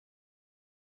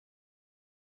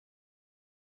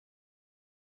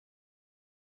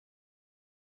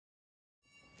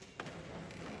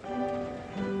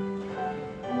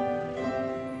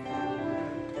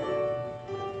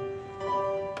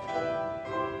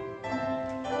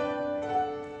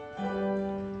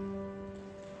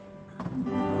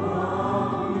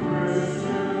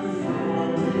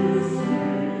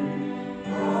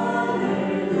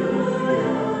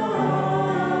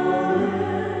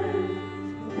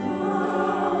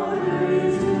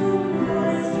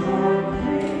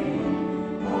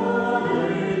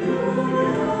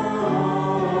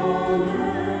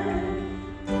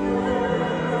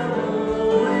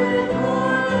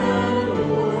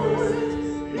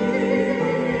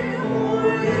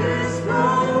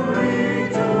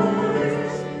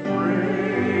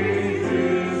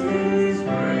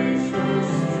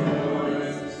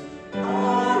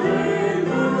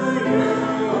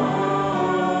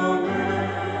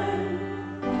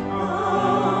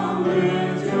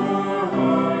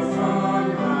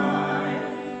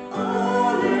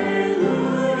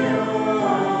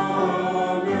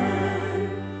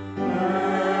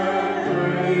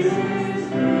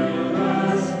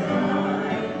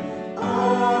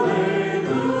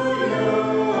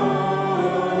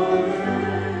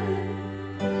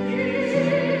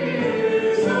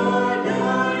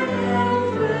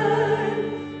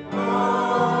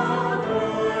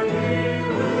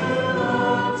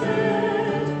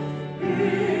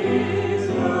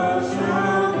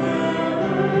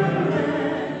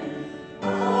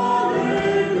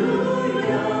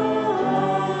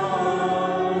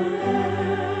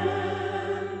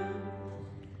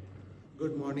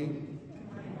Good morning.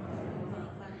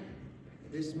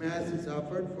 This Mass is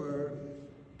offered for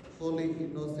holy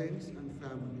innocents and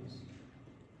families.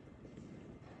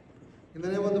 In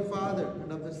the name of the Father,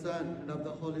 and of the Son, and of the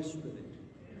Holy Spirit.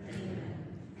 Amen.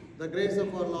 The grace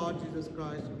of our Lord Jesus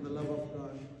Christ, and the love of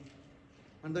God,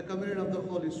 and the communion of the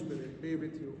Holy Spirit be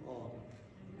with you all.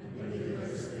 And with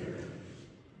your spirit.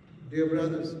 Dear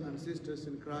brothers and sisters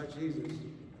in Christ Jesus,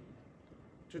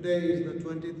 today is the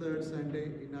 23rd Sunday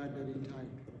in Ordinary Time.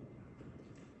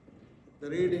 The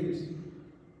readings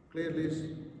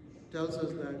clearly tells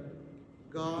us that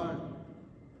God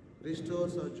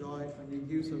restores our joy and He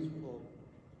gives us hope.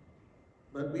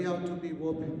 But we have to be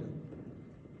opened.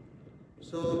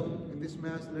 So in this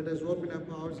Mass, let us open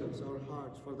up ourselves, our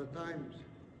hearts, for the times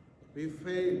we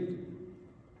failed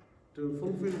to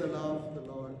fulfill the law of the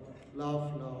Lord,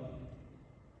 love.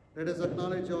 Let us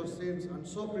acknowledge our sins and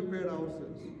so prepare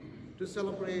ourselves to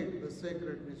celebrate the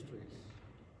sacred mysteries.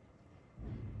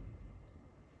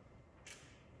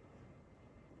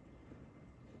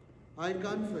 I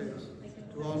confess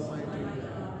to Almighty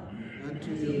God and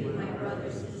to you, my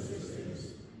brothers and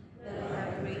sisters, that I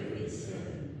have greatly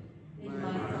sinned in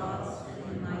my thoughts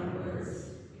and in my words,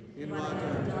 in what I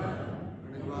have done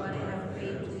and in what I have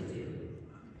failed to do,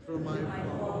 through my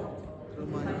fault,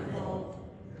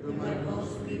 through my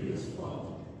most grievous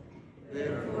fault.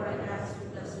 Therefore I ask the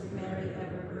Blessed Mary,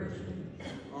 ever Virgin,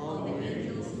 all the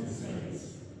angels and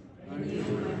saints, and you,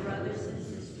 my brothers and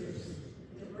sisters,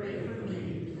 to pray for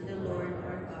me to the Lord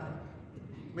our God.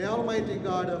 May Almighty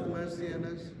God have mercy on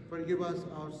us, forgive us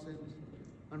our sins,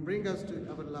 and bring us to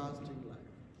everlasting life.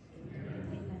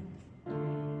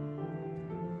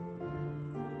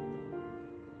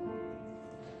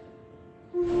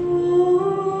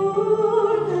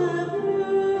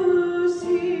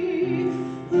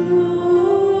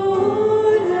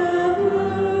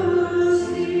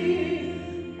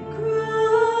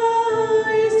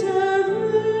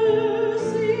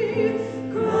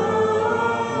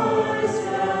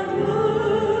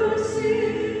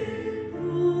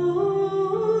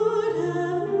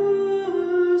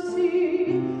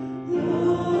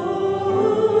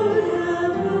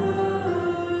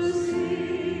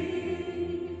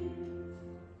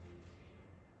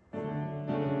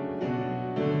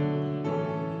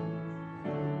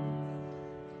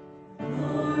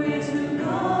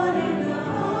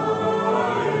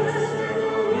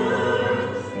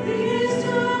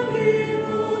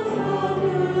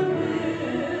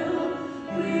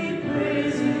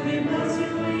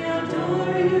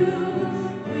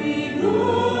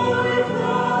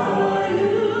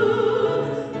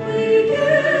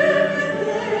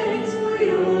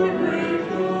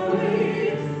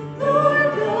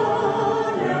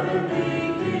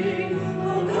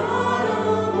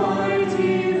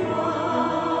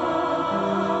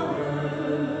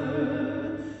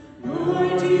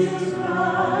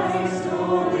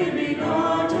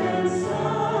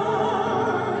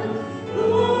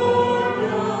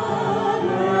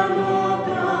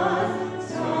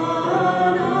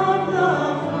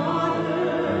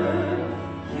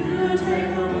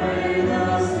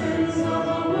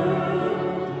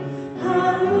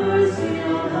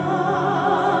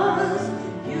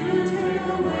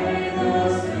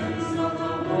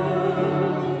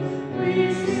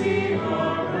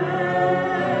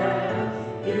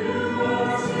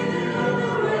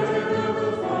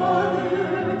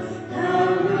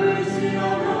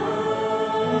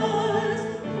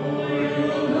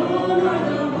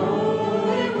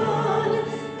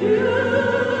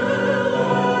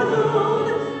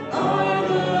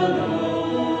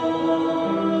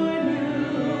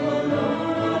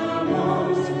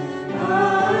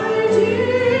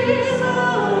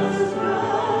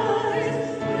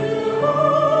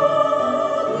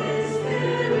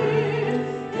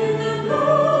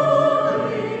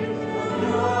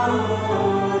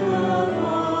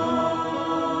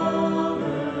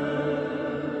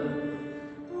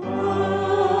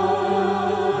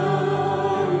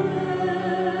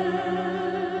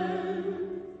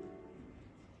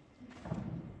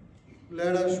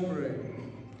 Let us pray.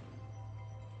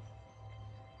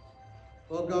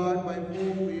 O God, by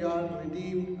whom we are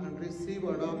redeemed and receive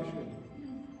adoption,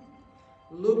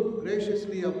 look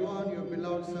graciously upon your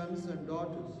beloved sons and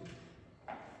daughters,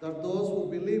 that those who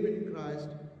believe in Christ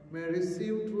may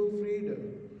receive true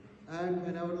freedom and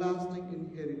an everlasting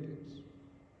inheritance.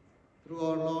 Through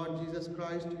our Lord Jesus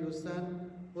Christ, your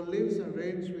Son, who lives and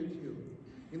reigns with you,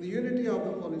 in the unity of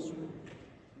the Holy Spirit,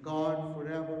 God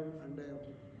forever and ever.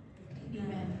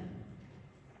 Amen.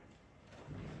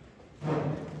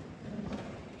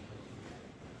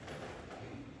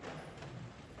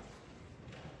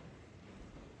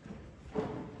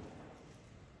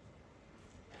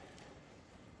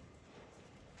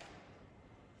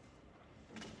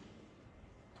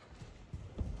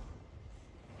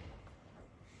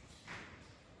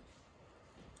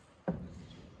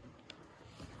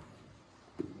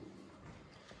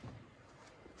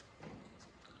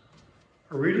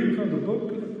 A reading from the book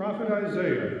of the prophet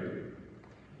Isaiah.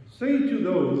 Say to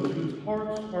those whose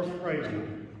hearts are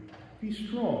frightened, be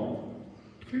strong,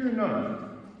 fear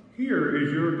not, here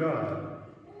is your God.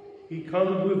 He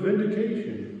comes with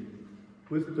vindication,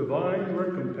 with divine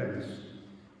recompense.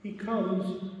 He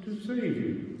comes to save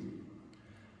you.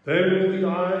 Then will the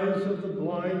eyes of the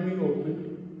blind be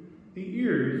opened, the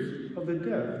ears of the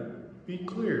deaf be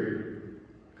cleared.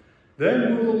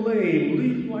 Then will the lame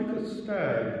leap like a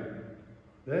stag,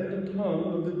 then the tongue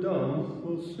of the dumb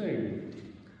will sing.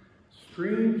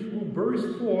 Streams will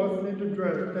burst forth into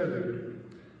desert,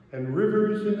 and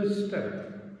rivers in the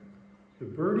steppe. The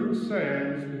burning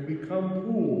sands will become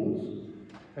pools,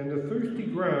 and the thirsty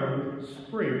ground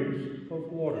springs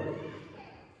of water.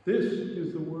 This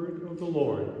is the word of the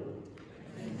Lord.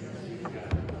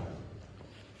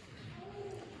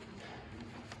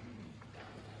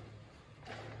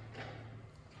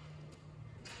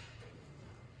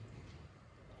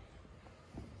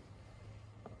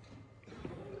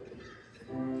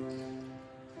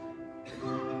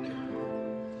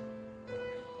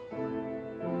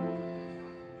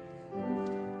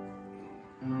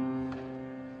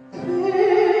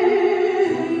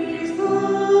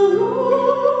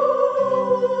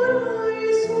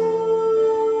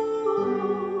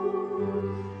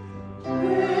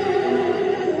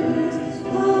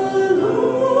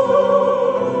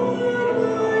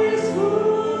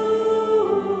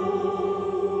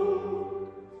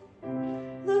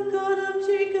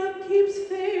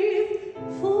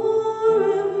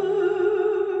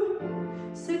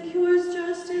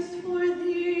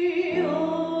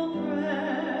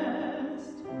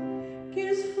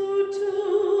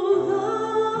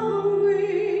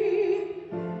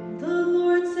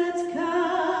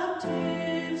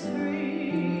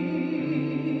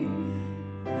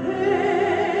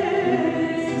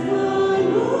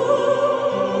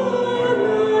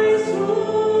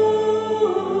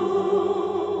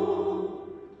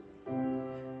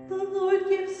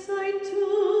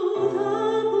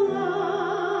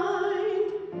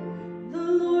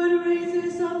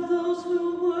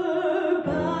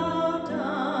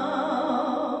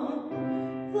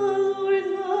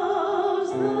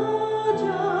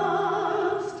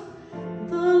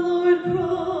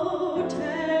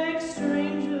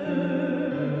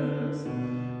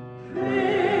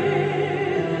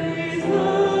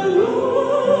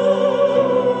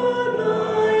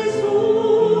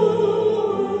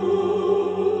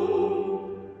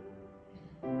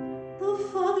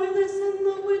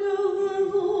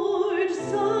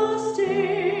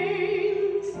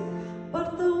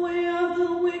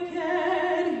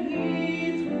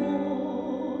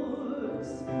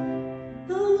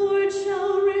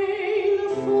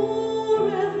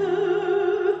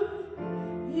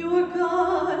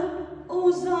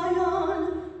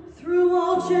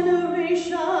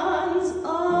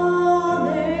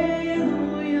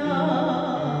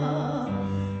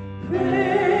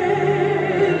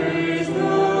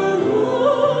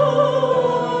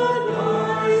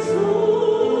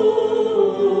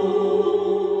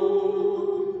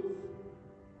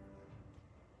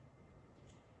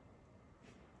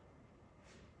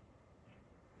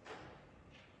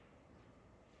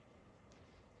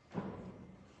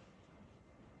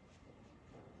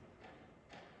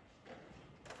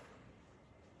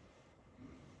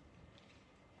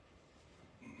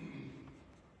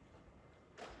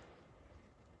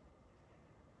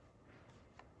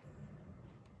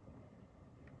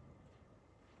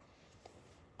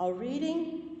 A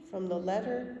reading from the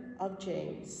letter of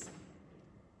James.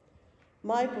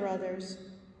 My brothers,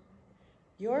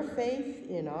 your faith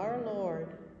in our Lord,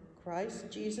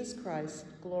 Jesus Christ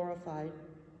glorified,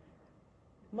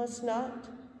 must not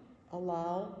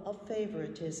allow of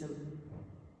favoritism.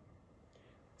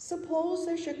 Suppose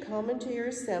there should come into your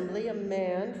assembly a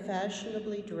man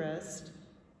fashionably dressed,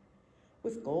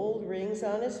 with gold rings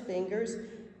on his fingers,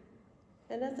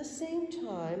 and at the same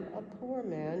time a poor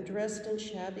man dressed in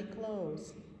shabby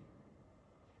clothes.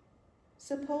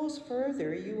 Suppose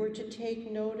further you were to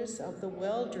take notice of the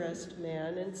well-dressed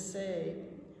man and say,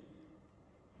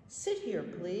 "Sit here,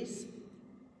 please."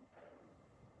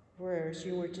 Whereas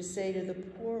you were to say to the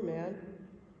poor man,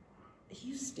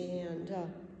 "You stand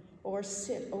or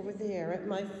sit over there at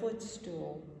my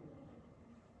footstool."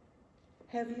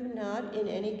 Have you not in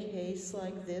any case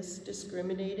like this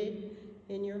discriminated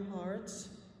in your hearts?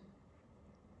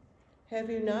 Have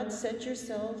you not set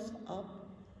yourselves up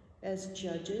as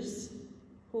judges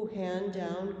who hand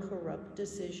down corrupt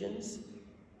decisions?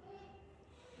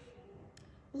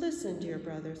 Listen, dear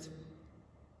brothers.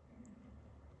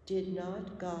 Did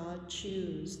not God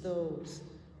choose those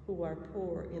who are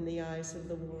poor in the eyes of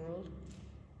the world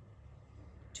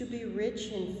to be rich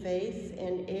in faith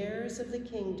and heirs of the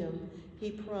kingdom he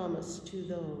promised to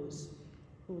those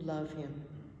who love him.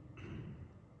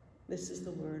 This is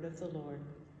the word of the Lord.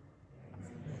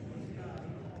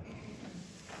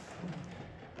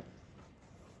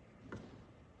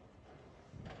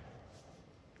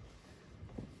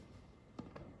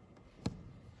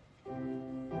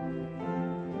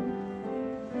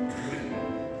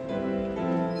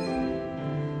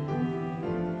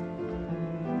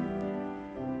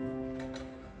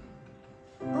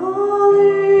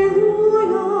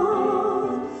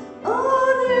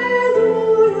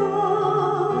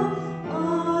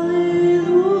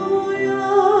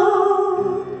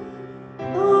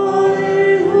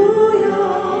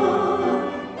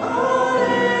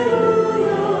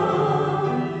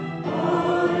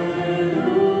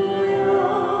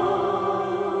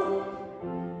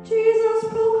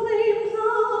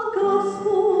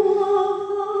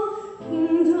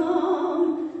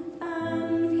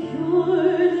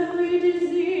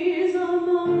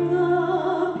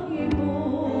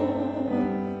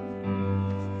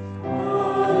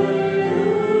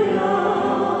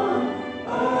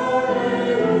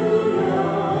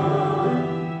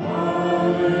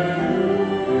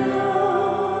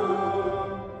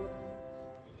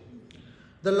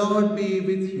 The Lord be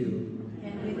with you.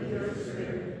 And with your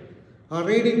spirit. A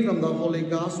reading from the Holy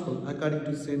Gospel according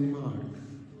to St. Mark.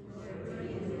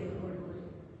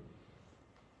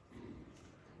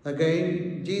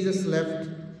 Again, Jesus left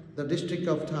the district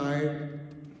of Tyre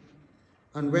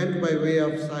and went by way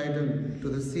of Sidon to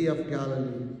the Sea of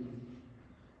Galilee,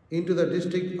 into the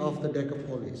district of the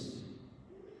Decapolis.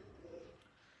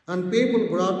 And people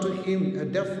brought to him a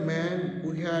deaf man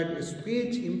who had a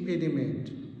speech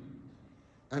impediment,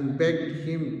 and begged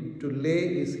him to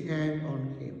lay his hand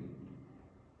on him.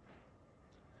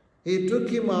 He took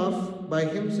him off by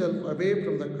himself away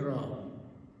from the crowd.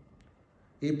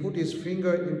 He put his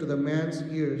finger into the man's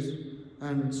ears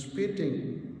and,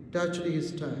 spitting, touched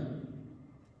his tongue.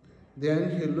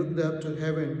 Then he looked up to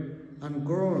heaven and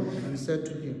groaned and said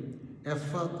to him,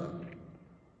 Ephphatha,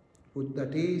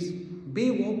 that is,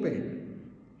 be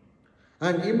opened.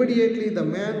 And immediately the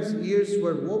man's ears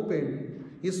were opened,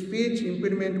 his speech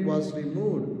impediment was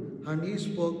removed, and he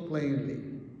spoke plainly.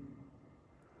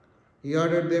 He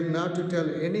ordered them not to tell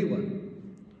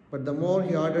anyone, but the more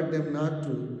he ordered them not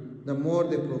to, the more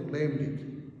they proclaimed it.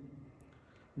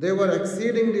 They were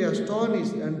exceedingly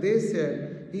astonished, and they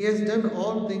said, He has done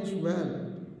all things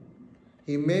well.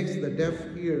 He makes the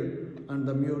deaf hear and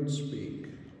the mute speak.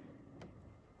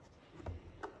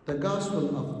 The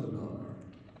Gospel of the Lord.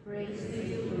 Praise to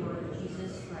you, Lord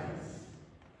Jesus Christ.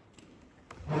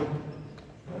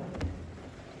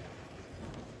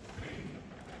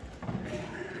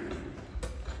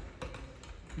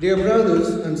 Dear brothers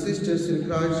and sisters in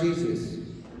Christ Jesus,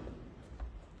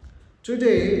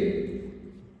 today,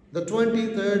 the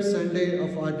 23rd Sunday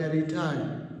of Ordinary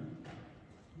Time,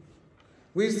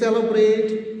 we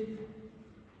celebrate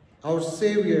our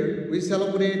Savior, we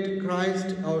celebrate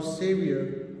Christ our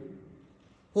Savior,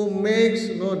 who makes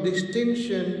no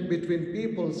distinction between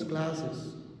people's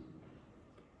classes.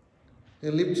 He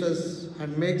lifts us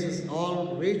and makes us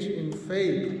all rich in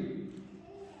faith.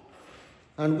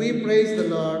 And we praise the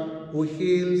Lord who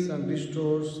heals and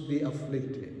restores the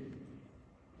afflicted.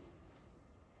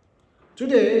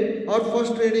 Today, our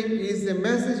first reading is a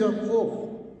message of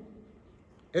hope,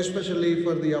 especially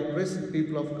for the oppressed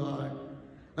people of God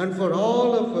and for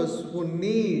all of us who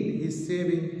need His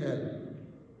saving help.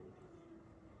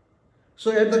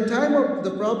 So at the time of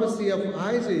the prophecy of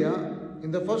Isaiah,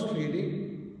 in the first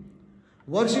reading,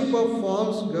 worship of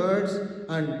false gods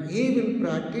and evil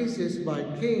practices by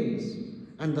kings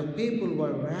and the people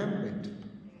were rampant.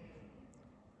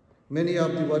 Many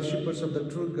of the worshippers of the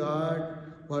true God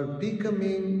were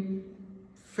becoming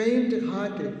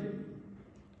faint-hearted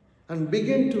and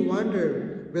began to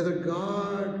wonder whether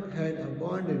God had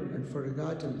abandoned and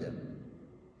forgotten them.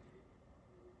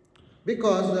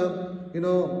 Because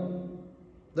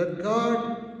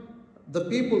the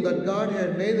people that God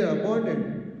had neither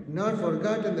abandoned nor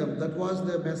forgotten them, that was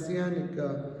the messianic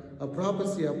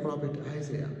prophecy of prophet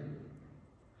Isaiah.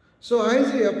 So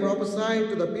Isaiah prophesied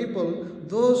to the people,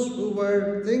 those who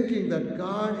were thinking that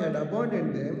God had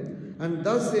abandoned them, and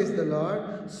thus says the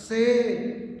Lord,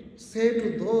 say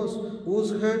to those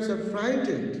whose hearts are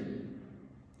frightened,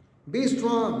 be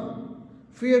strong,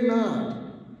 fear not,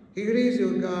 here is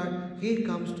your God, He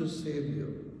comes to save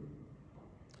you.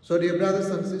 So dear brothers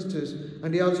and sisters,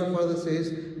 and he also further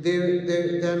says,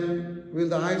 then will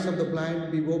the eyes of the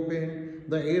blind be opened,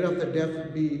 the ear of the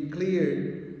deaf be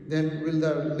cleared, then will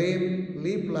the lame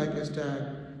leap like a stag,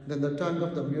 then the tongue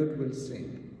of the mute will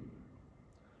sing.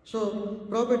 So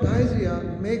Prophet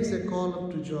Isaiah makes a call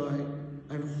up to joy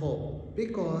and hope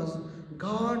because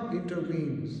God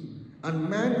intervenes and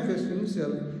manifests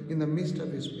himself in the midst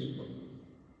of his people.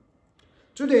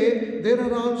 Today, there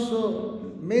are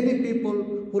also many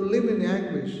people who live in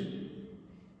anguish,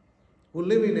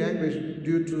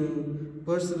 due to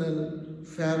personal,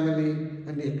 family,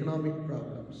 and economic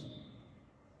problems.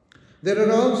 There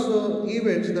are also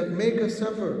events that make us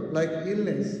suffer, like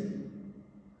illness,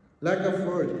 lack of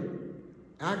work,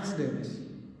 accidents,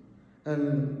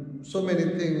 and so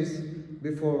many things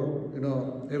before,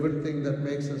 everything that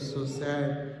makes us so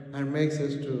sad and makes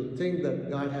us to think that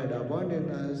God had abandoned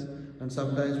us, and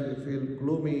sometimes we feel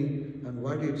gloomy and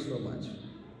worried so much.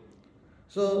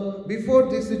 So before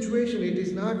this situation, it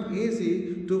is not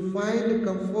easy to find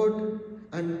comfort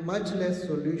and much less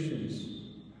solutions.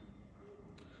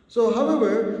 So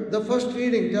however, the first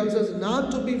reading tells us not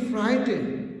to be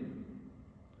frightened,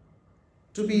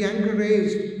 to be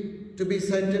encouraged, to be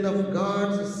certain of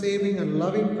God's saving and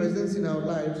loving presence in our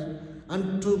lives,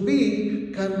 and to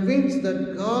be convinced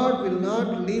that God will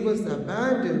not leave us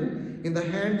abandoned in the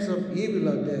hands of evil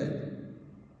or death.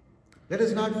 Let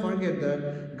us not forget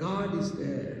that God is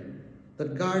there,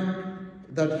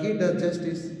 that He does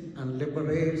justice and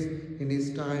liberates in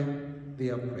His time the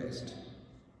oppressed.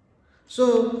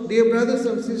 So, dear brothers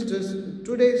and sisters,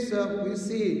 today we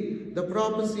see the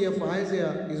prophecy of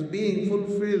Isaiah is being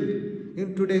fulfilled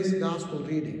in today's gospel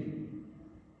reading.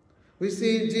 We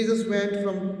see Jesus went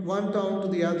from one town to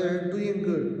the other doing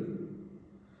good.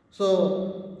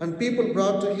 And people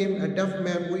brought to him a deaf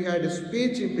man who had a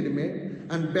speech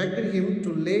impediment and begged him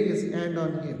to lay his hand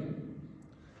on him.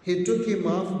 He took him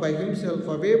off by himself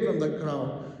away from the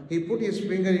crowd. He put his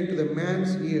finger into the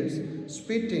man's ears,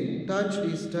 spitting, touched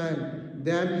his tongue.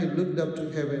 Then he looked up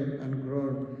to heaven and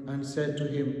groaned and said to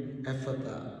him,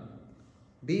 Ephphatha,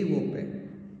 be open.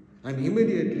 And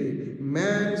immediately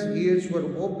man's ears were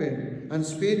opened and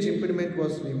speech impediment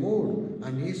was removed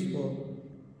and he spoke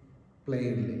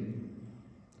plainly.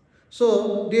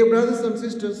 So, dear brothers and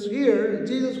sisters, here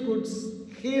Jesus could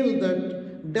heal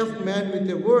that deaf man with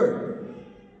a word.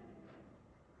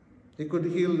 He could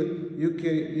heal,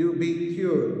 you be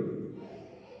cured.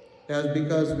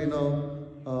 Because we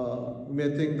know, we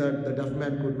may think that the deaf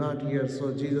man could not hear,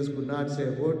 so Jesus could not say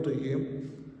a word to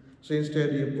him. So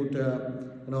instead, he put,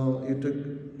 he took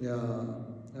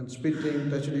and spitting,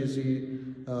 touched he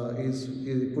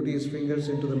put his fingers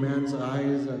into the man's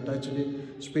eyes and touched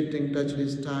it, spitting, touched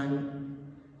his tongue,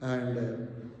 and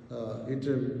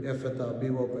Ephphatha, be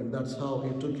open. That's how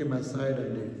he took him aside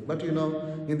and did. But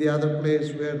in the other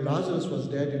place where Lazarus was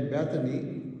dead in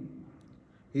Bethany,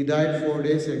 he died 4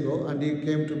 days ago, and he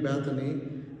came to Bethany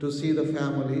to see the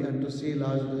family and to see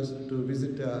Lazarus, to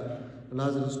visit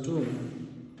Lazarus'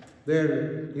 tomb.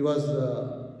 There he was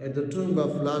at the tomb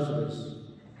of Lazarus,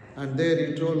 and there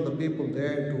he told the people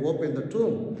there to open the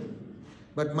tomb.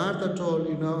 But Martha told,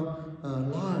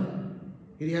 Lord,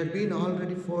 it had been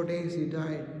already 4 days he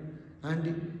died,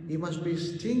 and he must be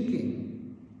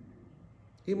stinking.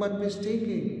 He must be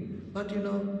stinking. But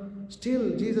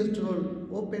still Jesus told,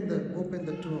 open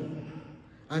the tomb.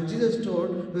 And Jesus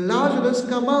told, Lazarus,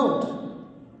 come out.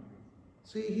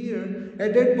 See here, a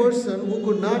dead person who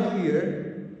could not hear,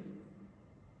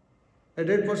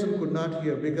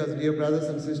 because, dear brothers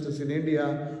and sisters, in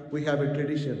India, we have a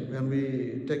tradition. When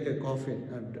we take a coffin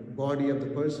and the body of the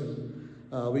person,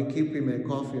 we keep him in a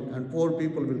coffin, and 4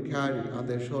 people will carry on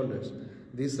their shoulders.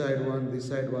 This side one,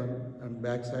 and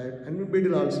back side. And in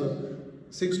middle also,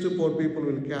 6 to 4 people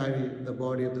will carry the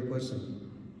body of the person.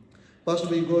 First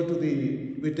we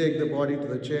take the body to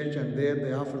the church, and there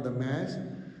they offer the mass,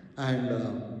 and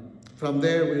from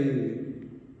there we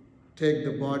take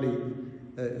the body,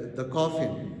 the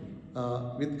coffin,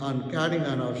 carrying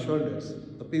on our shoulders.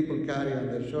 The people carry on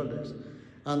their shoulders.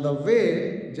 On the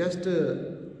way, just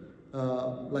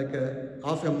like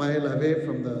half a mile away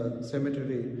from the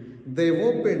cemetery, they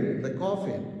opened the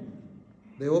coffin.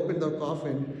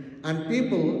 And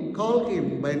people call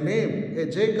him by name, hey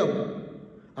Jacob,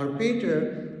 or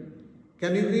Peter,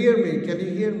 can you hear me? Can you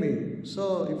hear me?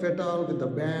 So if at all with the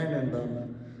band and the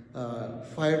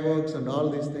fireworks and all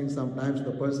these things, sometimes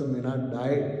the person may not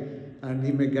die and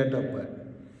he may get up.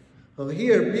 So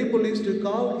here people used to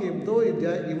call him, though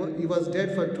he was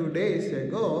dead for 2 days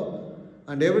ago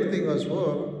and everything was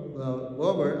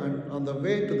over, and on the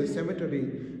way to the cemetery,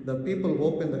 the people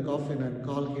opened the coffin and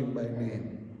called him by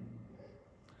name.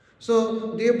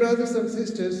 So, dear brothers and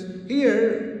sisters,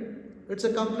 here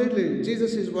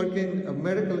Jesus is working a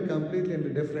miracle completely in a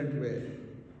different way.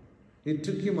 He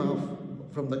took him off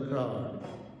from the crowd.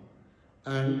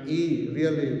 and he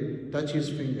really touched his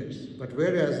fingers. But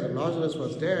whereas Lazarus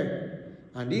was dead,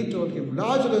 and he told him,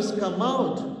 Lazarus, come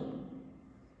out.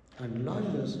 And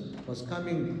Lazarus was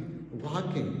coming,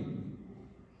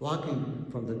 walking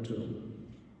from the tomb.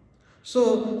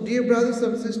 So, dear brothers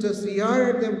and sisters, he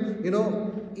heard them,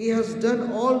 he has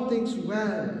done all things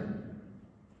well.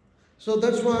 So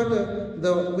that's what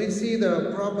we see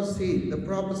the prophecy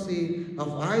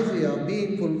of Isaiah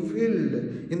being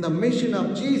fulfilled in the mission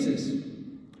of Jesus.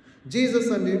 Jesus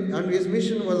and his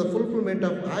mission was the fulfillment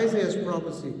of Isaiah's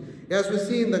prophecy. As we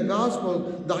see in the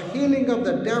gospel, the healing of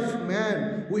the deaf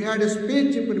man who had a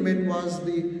speech impediment was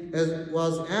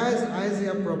as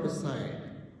Isaiah prophesied.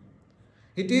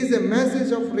 It is a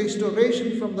message of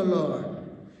restoration from the Lord.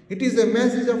 It is a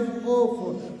message of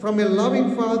hope from a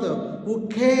loving Father who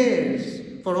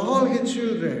cares for all his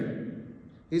children.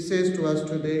 He says to us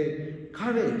today,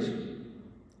 courage,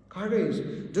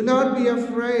 courage. Do not be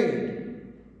afraid.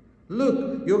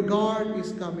 Look, your God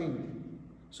is coming.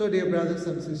 So, dear brothers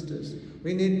and sisters,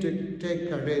 we need to take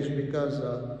courage because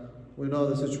we know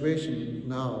the situation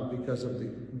now because of the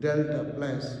Delta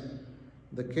plus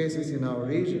the cases in our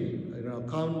region, in our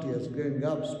county is going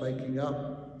up, spiking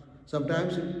up.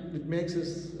 Sometimes it makes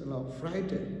us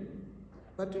frightened.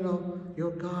 But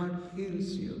your God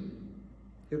heals you.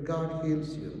 Your God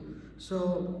heals you.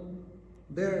 So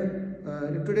there,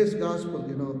 in today's gospel,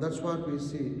 that's what we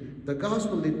see. The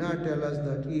gospel did not tell us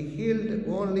that he healed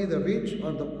only the rich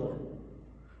or the poor.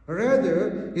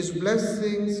 Rather, his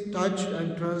blessings touched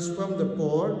and transformed the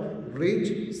poor,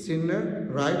 rich, sinner,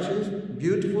 righteous,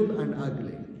 beautiful and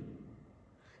ugly.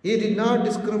 He did not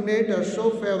discriminate or show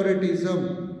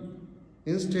favoritism.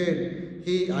 Instead,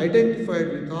 he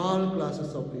identified with all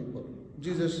classes of people.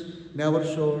 Jesus never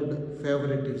showed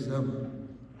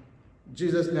favoritism.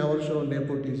 Jesus never showed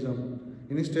nepotism.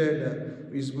 Instead,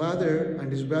 his mother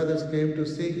and his brothers came to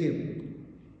see him.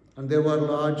 And there were a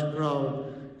large crowd.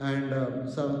 And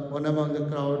one among the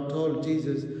crowd told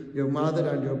Jesus, your mother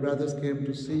and your brothers came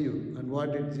to see you. And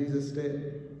what did Jesus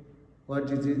say? What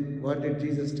did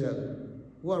Jesus tell?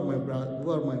 Who are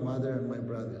my mother and my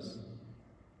brothers?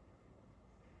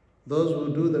 Those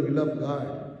who do the will of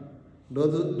God.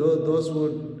 Those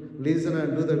who listen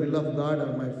and do the will of God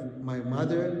are my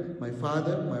mother, my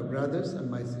father, my brothers, and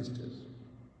my sisters.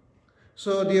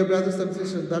 So, dear brothers and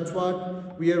sisters, that's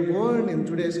what we are warned in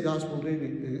today's gospel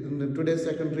reading, in today's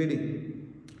second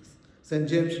reading. St.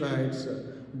 James writes,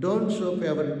 don't show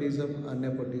favoritism or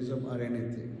nepotism or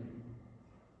anything.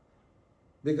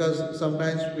 Because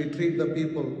sometimes we treat the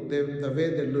people the way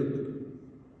they look.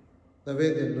 The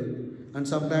way they look. And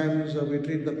sometimes we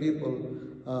treat the people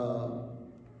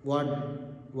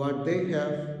what they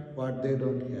have, what they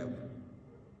don't have.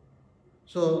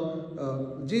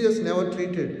 So, Jesus never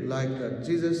treated like that.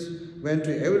 Jesus went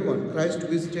to everyone. Christ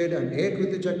visited and ate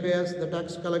with Zacchaeus, the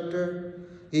tax collector.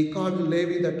 He called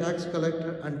Levi, the tax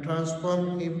collector, and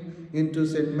transformed him into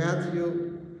St.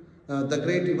 Matthew, the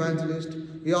great evangelist.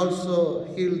 He also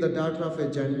healed the daughter of a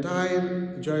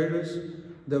Gentile, Jairus,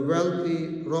 the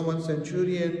wealthy Roman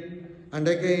centurion. And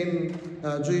again,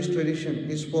 Jewish tradition,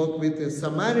 he spoke with a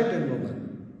Samaritan woman.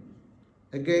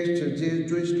 Against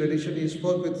Jewish tradition, he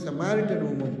spoke with Samaritan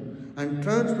woman and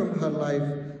transformed her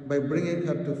life by bringing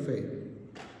her to faith.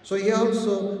 So he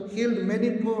also healed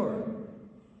many poor,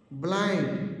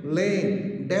 blind,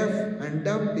 lame, deaf, and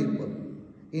dumb people.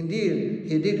 Indeed,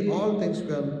 he did all things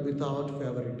well without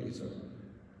favoritism.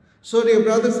 So, dear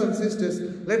brothers and sisters,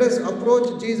 let us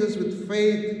approach Jesus with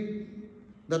faith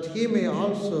that he may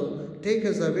also take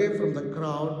us away from the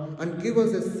crowd and give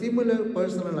us a similar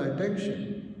personal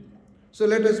attention. So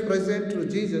let us present to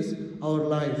Jesus our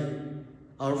life,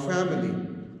 our family,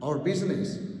 our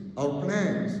business, our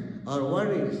plans, our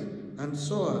worries, and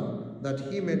so on, that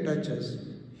he may touch us,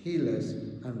 heal us,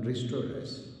 and restore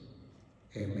us.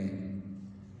 Amen.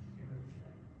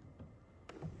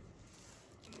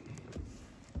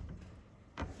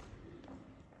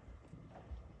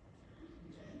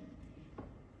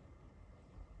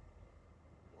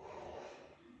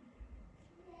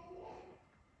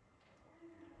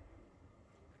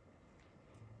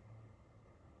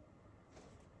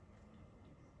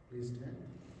 Please stand.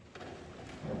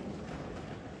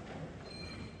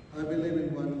 I believe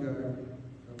in one God,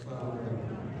 the Father,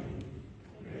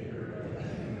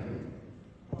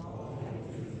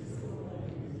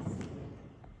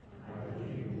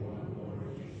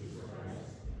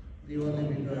 the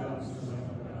only begotten Son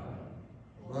of God,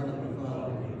 one of the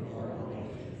Father before all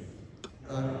ages,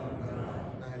 God of God,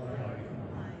 light of God,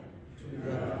 to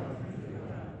God,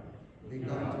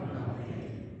 begotten, not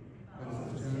made,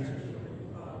 consubstantial with the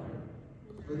Father,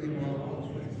 through the immortal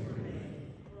Trinity,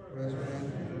 resurrected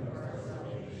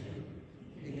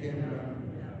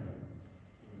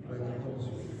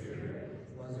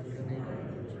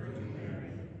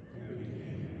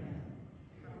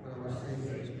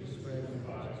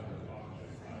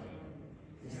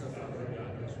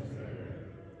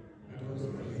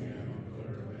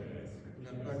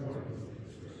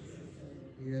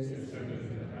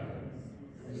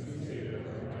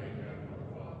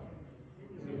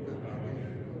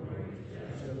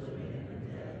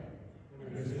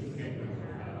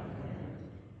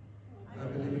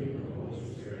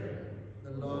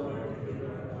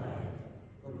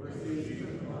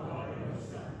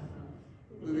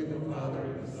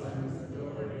the Son is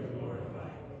adored and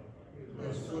glorified. You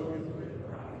have spoken with the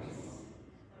prophets.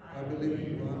 I believe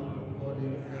in one holy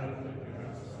Catholic and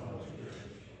Apostolic Church.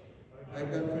 I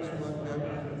confess one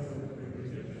baptism for the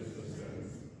forgiveness of sins,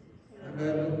 and I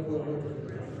look forward to the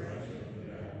resurrection of the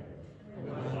dead and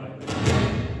the life of the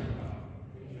living.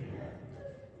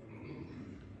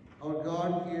 Our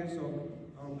God hears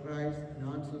our cries and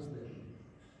answers them.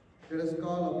 Let us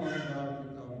call upon God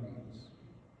with our needs.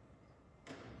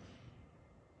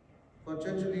 For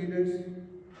church leaders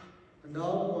and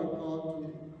all who are called to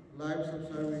lives of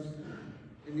service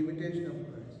in imitation of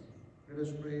Christ, let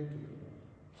us pray to the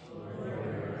Lord.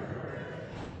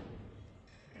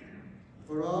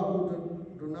 For all who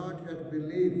do not yet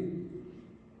believe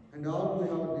and all who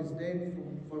have disdain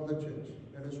for the church,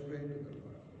 let us pray to the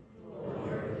Lord.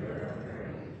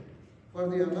 For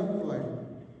the unemployed,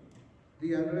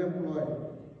 the underemployed,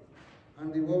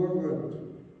 and the overworked,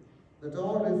 that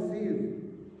all receive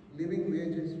living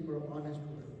wages for honest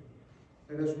work,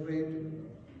 let us pray to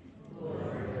the Lord.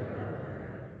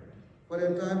 For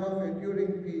a time of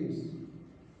enduring peace,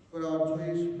 for our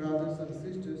Jewish brothers and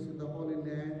sisters in the Holy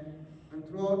Land and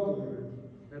throughout the world,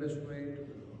 let us pray to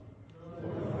the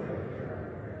Lord.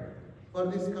 For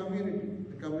this community,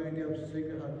 the community of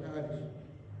Sacred Heart Parish,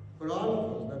 for all of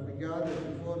us that we gather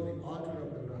before the altar of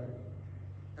the Lord,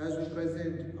 as we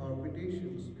present our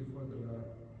petitions before the Lord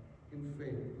in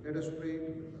faith, let us pray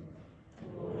to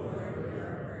the Lord.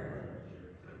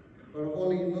 For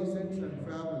holy innocents and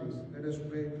families, let us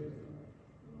pray to the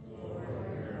Lord.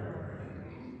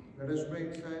 Let us pray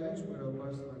in silence for our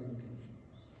personal intentions.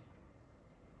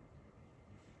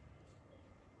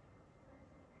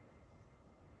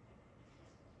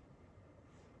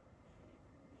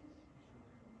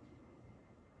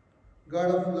 God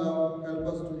of love, help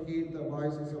us to heed the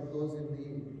voices of those in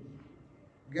need.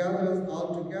 Gather us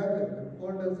all together and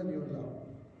hold us in your love.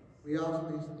 We ask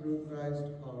this through Christ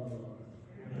our Lord.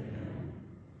 Amen.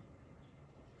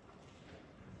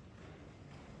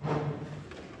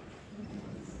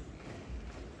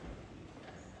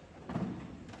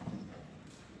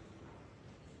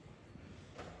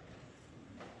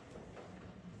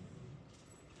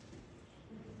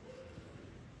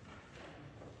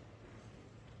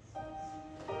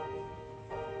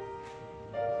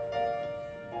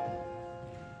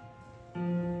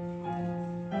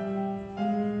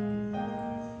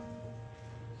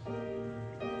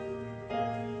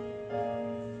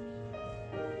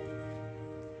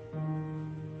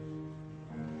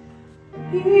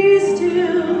 Be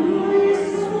still, my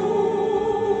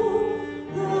soul,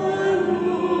 the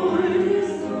Lord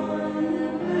is on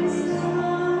my side.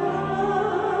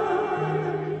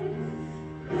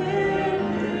 Bear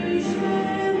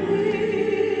patiently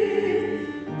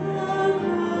the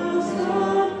cross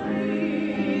of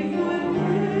grief and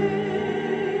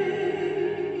pain.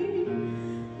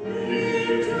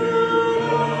 Cling to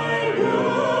thy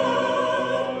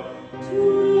God,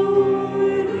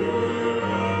 toward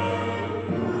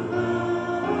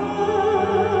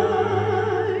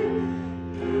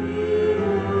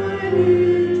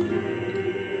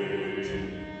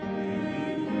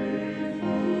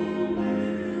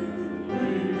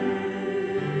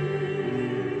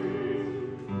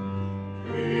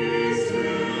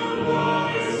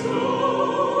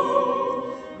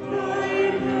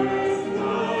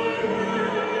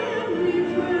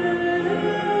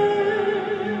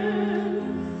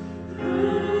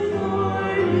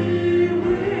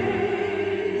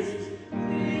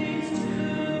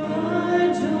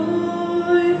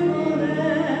joyful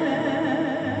end.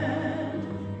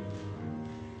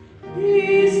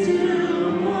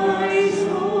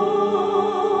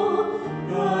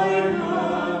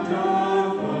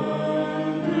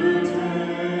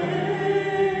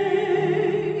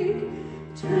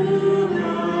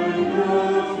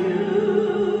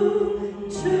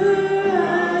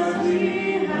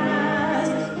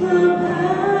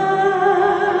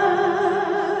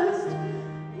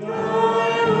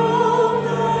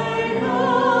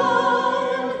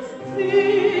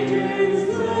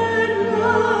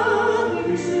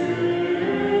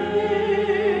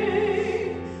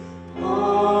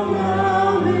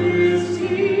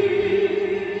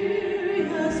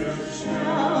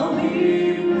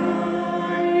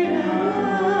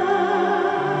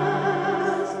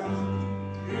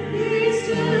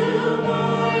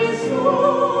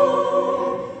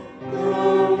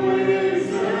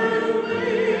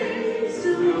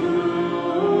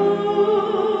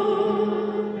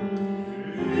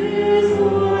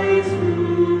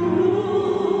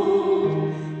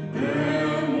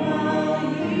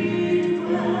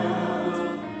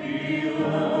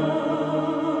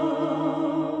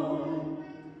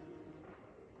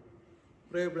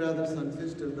 Pray, brothers and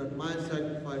sisters, that my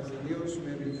sacrifice and yours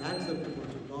may be acceptable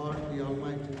to God, the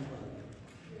Almighty Father.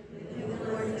 May the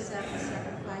Lord accept the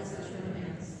sacrifice at your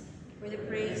hands, for the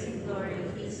praise and glory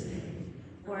of his name,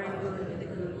 for our good and the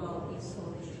good of all his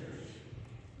holy church.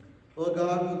 O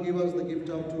God, who give us the gift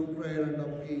of true prayer and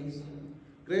of peace,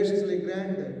 graciously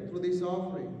grant that through this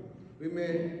offering we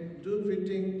may do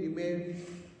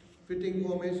fitting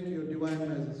homage to your divine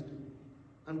majesty,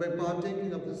 and by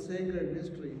partaking of the sacred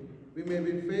mystery, we may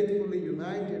be faithfully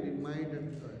united in mind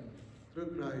and thought,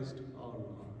 through Christ our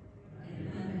Lord.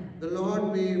 Amen. The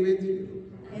Lord be with you.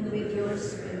 And with your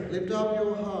spirit, Lift up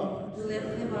your hearts.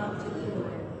 lift them up to the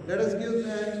Lord. Let us give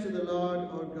thanks to the Lord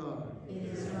our God. It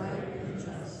is right and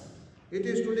just. It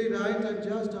is truly right and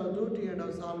just, our duty and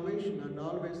our salvation, and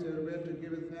always our will to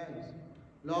give it thanks.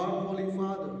 Lord, Holy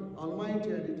Father, Almighty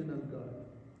and eternal God,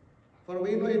 for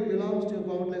we know it belongs to your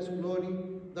boundless glory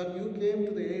that you came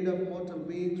to the aid of mortal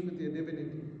beings with your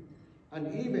divinity,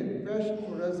 and even fashioned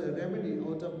for us a remedy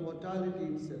out of mortality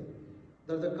itself,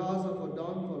 that the cause of our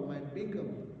downfall might become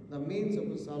the means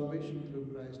of our salvation through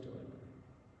Christ our Lord.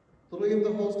 Through him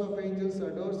the host of angels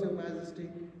adores your majesty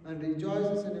and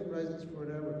rejoices in your presence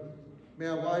forever. May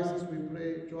our voices, we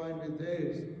pray, join with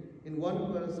theirs in one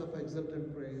chorus of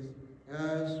exultant praise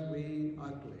as we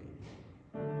acclaim.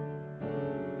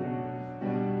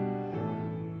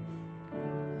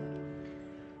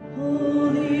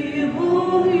 Holy,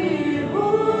 holy,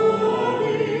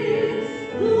 holy,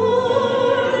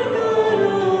 Lord God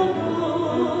of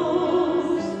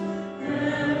hosts,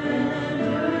 heaven and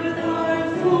earth are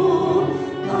full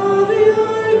of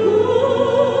your glory.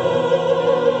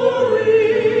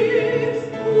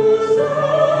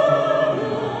 Hosanna,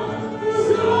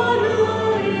 Hosanna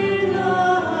in the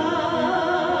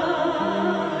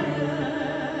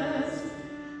highest.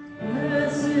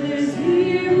 Blessed is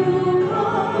he who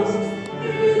comes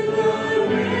in the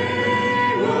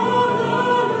name of the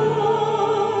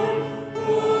Lord.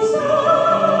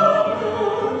 Hosanna,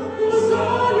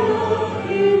 Hosanna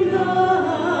in the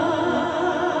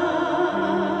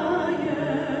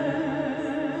highest.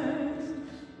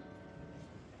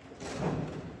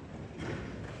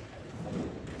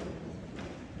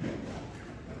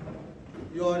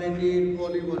 You are indeed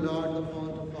holy, O Lord, the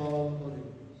fount of all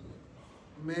holiness.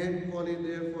 Make holy,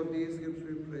 therefore, these gifts,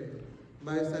 we pray,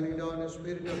 by sending down your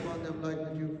Spirit upon them like the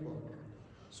dewfall,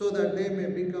 so that they may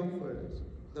become for us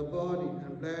the body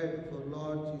and blood of our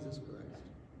Lord Jesus Christ.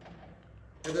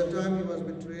 At the time he was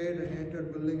betrayed and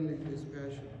entered willingly into his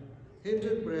passion, he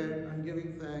took bread and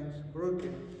giving thanks, broke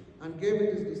it, and gave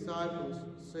it his disciples,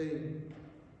 saying,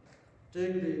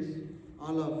 Take this,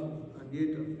 all of you, and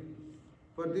eat of it,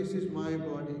 for this is my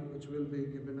body which will be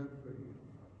given up for you.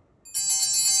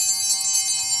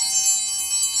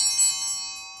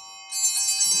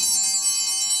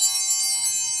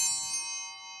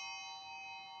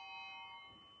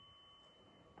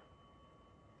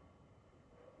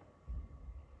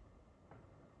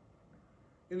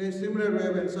 In a similar way,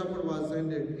 when supper was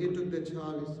ended, he took the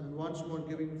chalice, and once more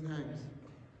giving thanks,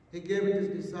 he gave it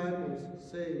his disciples,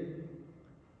 saying,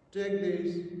 Take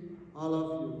this, all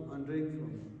of you, and drink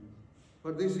from it.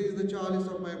 For this is the chalice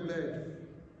of my blood,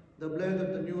 the blood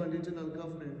of the new and eternal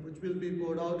covenant, which will be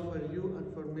poured out for you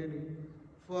and for many,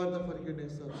 for the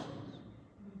forgiveness of sins.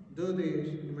 Do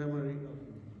this in memory of me.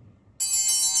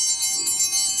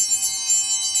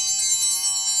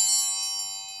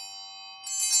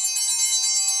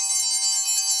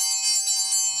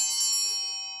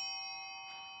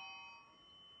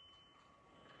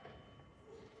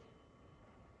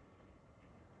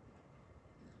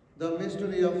 The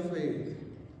mystery of faith.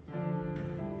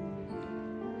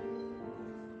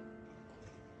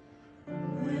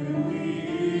 When we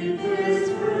eat this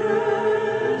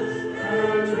bread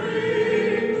and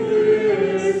drink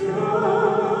this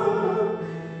cup,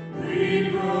 we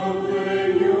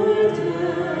proclaim your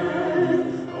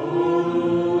death, O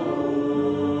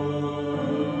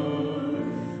Lord,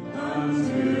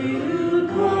 until you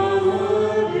come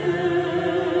again.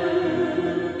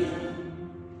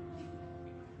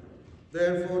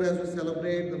 Therefore, as we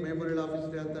celebrate the memorial of his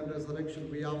death and resurrection,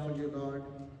 we offer you, Lord,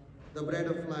 the bread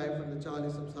of life and the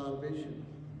chalice of salvation,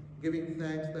 giving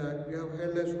thanks that we have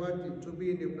held us worthy to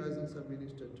be in your presence and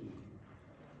minister to you.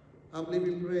 Humbly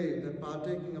we pray that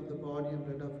partaking of the body and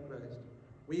blood of Christ,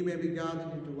 we may be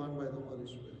gathered into one by the Holy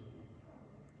Spirit.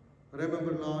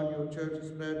 Remember, Lord, your church is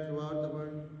spread throughout the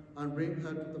world, and bring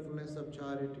her to the fullness of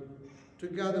charity,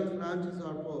 together with Francis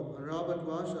our Pope, and Robert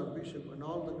Wash our Bishop, and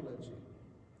all the clergy.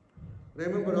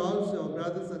 Remember also our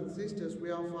brothers and sisters we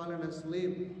have fallen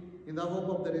asleep in the hope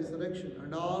of the resurrection,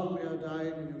 and all we have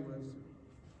died in your mercy.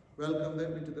 Welcome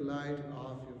them into the light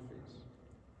of your face.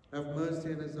 Have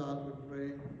mercy on us all, we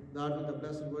pray, that with the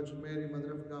Blessed Virgin Mary,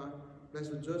 Mother of God,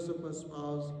 blessed with Joseph, her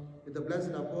spouse, with the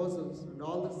blessed apostles and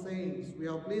all the saints, we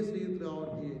have pleased you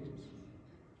throughout the ages.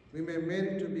 We may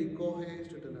merit to be co-heirs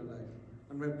to eternal life,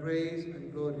 and may praise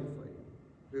and glorify you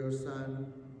through your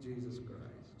Son, Jesus Christ.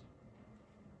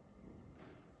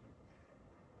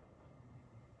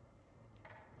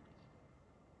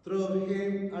 Through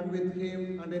him, and with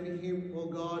him, and in him, O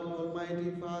God,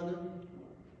 Almighty Father,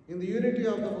 in the unity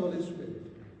of the Holy Spirit,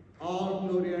 all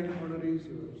glory and honor is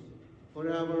yours,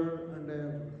 forever and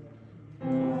ever.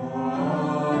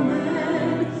 Amen.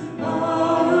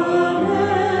 Amen.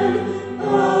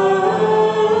 Amen.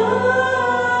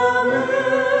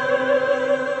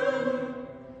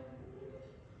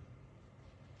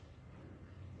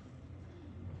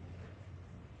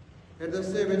 At the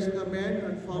Savior's command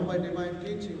and formed by divine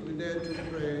teaching, we dare to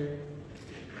pray.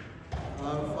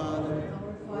 Our Father,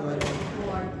 who art in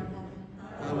heaven,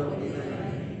 hallowed be thy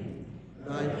name.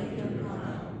 Thy kingdom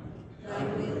come, thy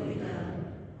will be done,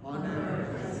 on earth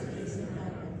as it is in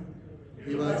heaven.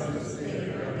 Give us this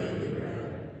day our daily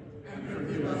bread, and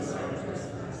forgive us our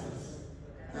trespasses,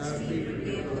 as we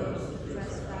forgive those who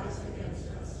trespass against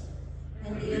us.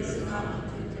 And lead us not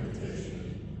into temptation,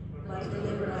 but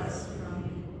deliver us from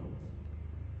evil.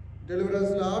 Deliver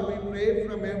us, Lord, we pray,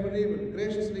 from every evil.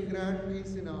 Graciously grant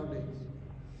peace in our days,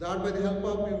 that by the help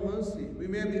of your mercy we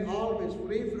may be always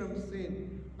free from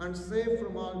sin and safe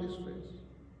from all distress,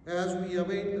 as we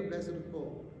await the blessed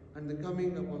hope and the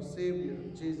coming of our Savior,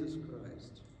 Jesus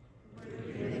Christ. For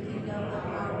the kingdom, the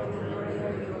power, and the glory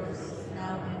are yours,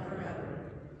 now and forever.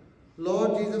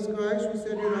 Lord Jesus Christ, who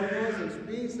said to your apostles,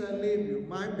 peace I leave you,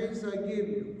 my peace I give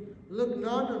you, look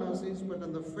not on our sins but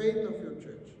on the faith of your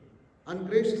church, and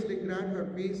graciously grant her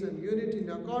peace and unity in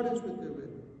accordance with your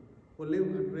will, who live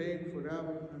and reign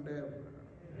forever and ever.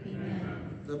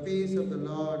 Amen. The peace of the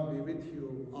Lord be with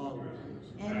you always.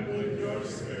 And with your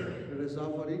spirit. Let us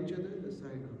offer each other the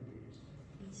sign of peace.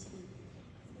 Peace be.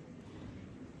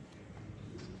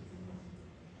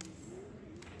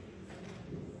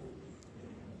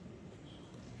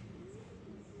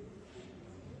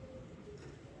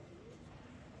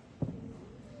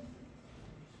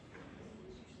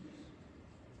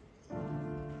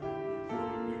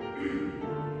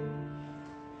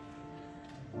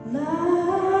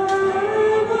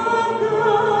 Lamb of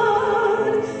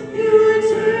God, you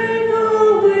take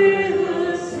away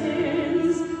the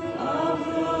sins of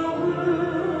the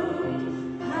world.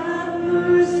 Have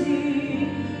mercy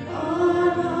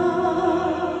on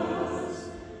us.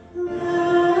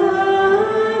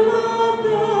 Lamb of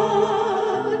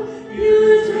God, you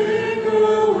take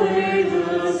away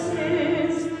the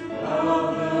sins of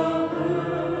the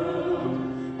world.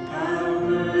 Have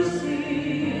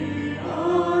mercy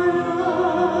on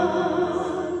us.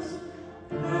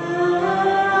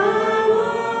 Lamb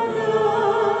of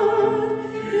God,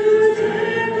 you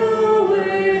take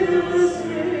away the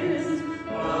sins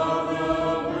of the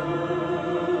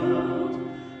world.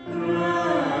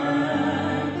 Grant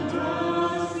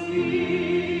us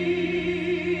peace.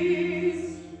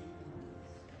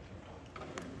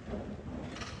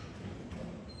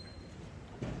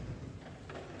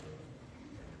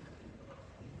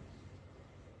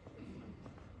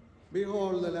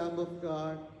 Behold the Lamb of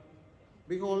God.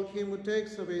 Behold him who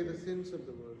takes away the sins of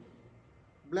the world.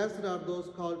 Blessed are those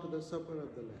called to the supper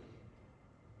of the Lamb.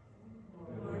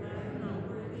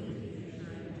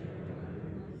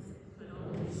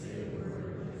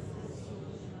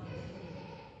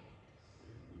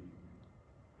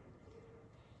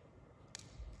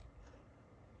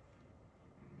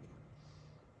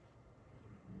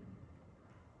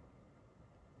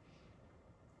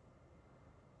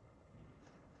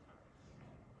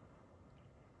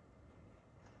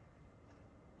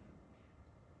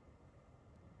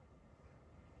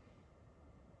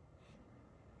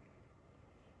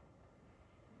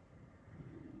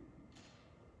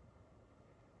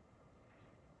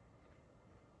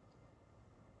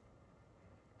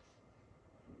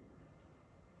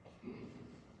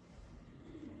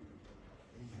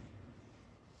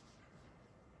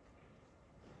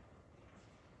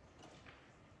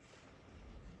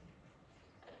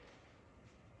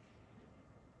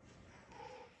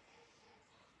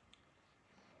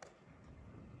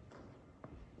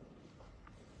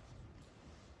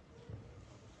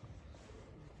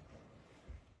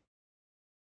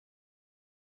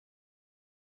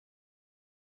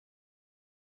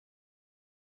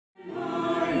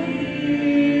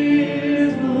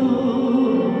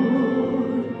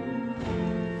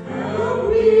 Help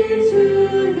me to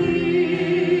hear.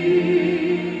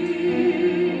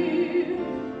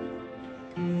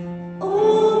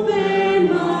 Open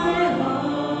my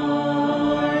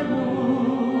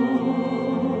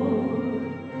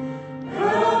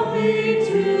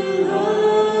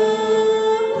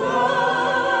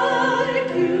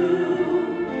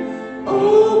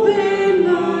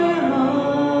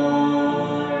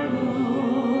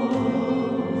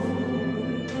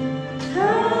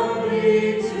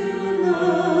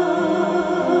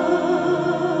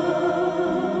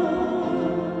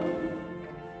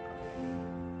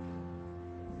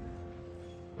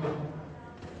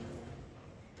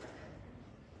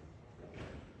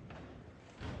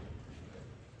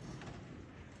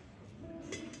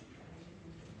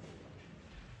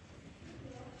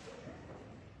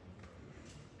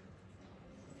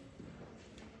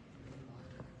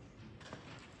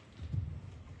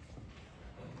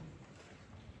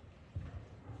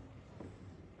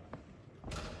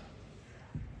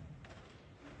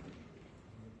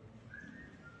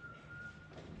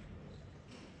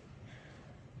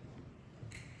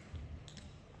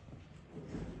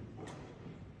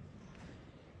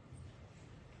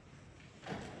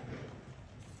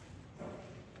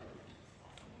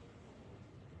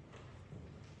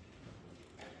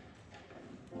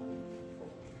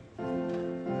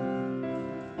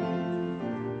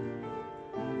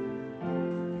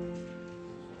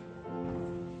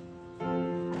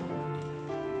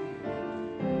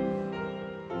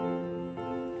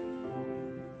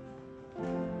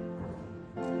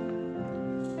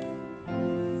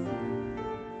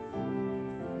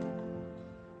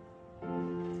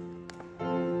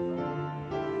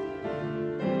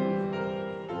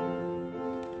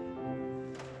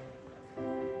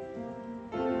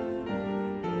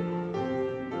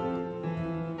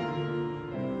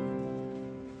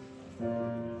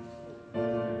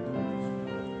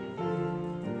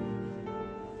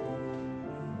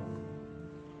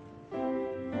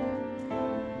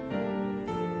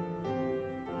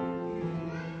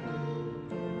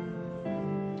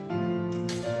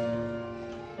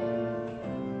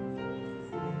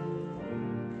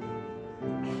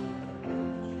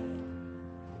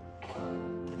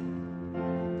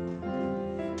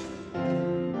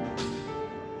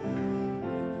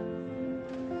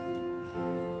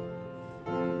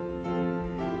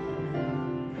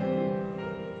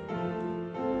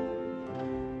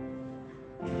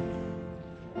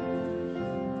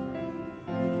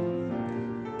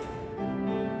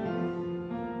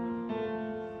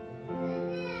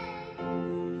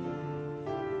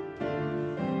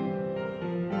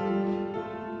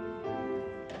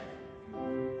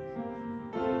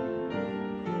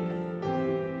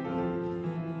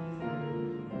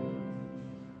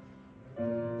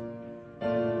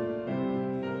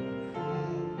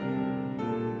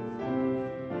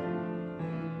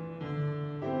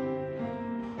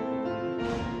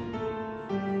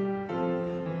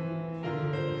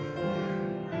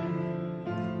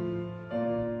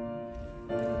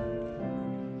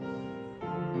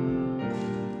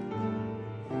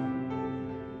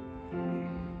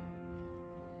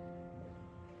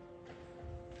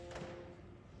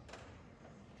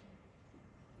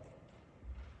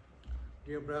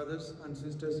Dear brothers and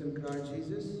sisters in Christ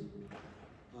Jesus,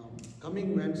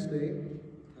 coming Wednesday,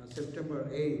 September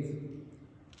 8th,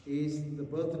 is the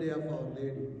birthday of Our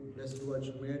Lady, Blessed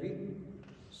Virgin Mary.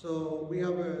 So we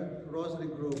have a rosary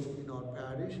group in our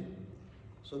parish.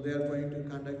 So they are going to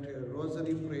conduct a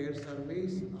rosary prayer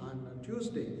service on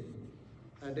Tuesday,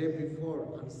 a day before,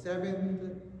 on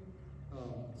 7th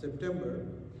September.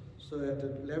 So at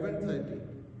 11:30,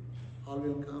 all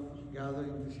will come, gather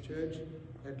in this church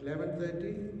at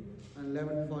 11:30 and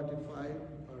 11:45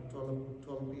 or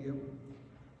 12 p.m.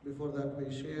 Before that,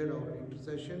 we share our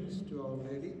intercessions to Our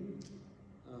Lady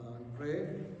and pray.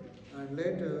 And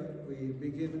later, we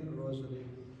begin rosary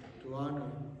to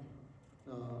honor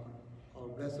our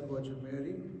Blessed Virgin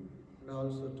Mary and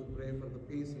also to pray for the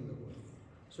peace in the world.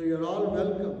 So you're all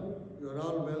welcome. You're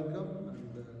all welcome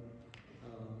and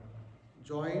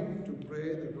join to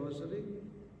pray the rosary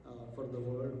for the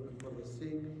world, and for the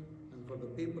sick, and for the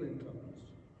people in troubles.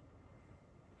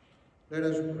 Let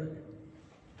us pray.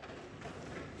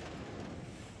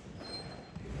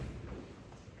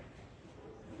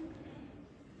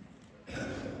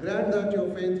 Grant that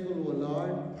your faithful, O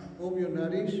Lord, whom you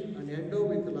nourish and endow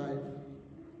with life,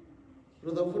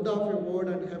 through the food of your word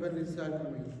and heavenly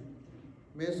sacrament,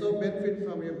 may so benefit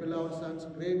from your beloved Son's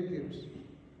great gifts,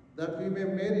 that we may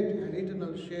merit an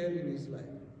eternal share in his life,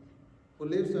 who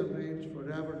lives and reigns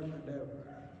forever and ever.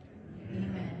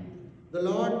 Amen. The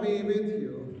Lord be with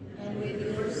you. And with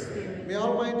your spirit. May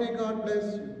Almighty God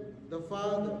bless you, the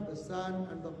Father, the Son,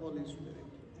 and the Holy Spirit.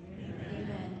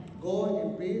 Amen. Go in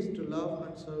peace to love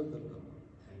and serve the Lord.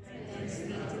 Thanks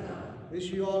be to God.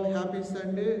 Wish you all happy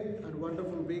Sunday and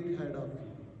wonderful week ahead of you.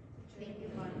 Thank you,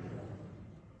 Father.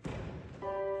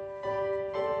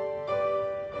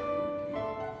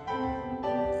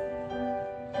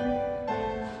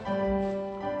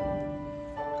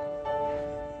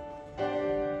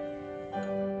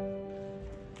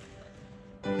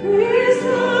 Praise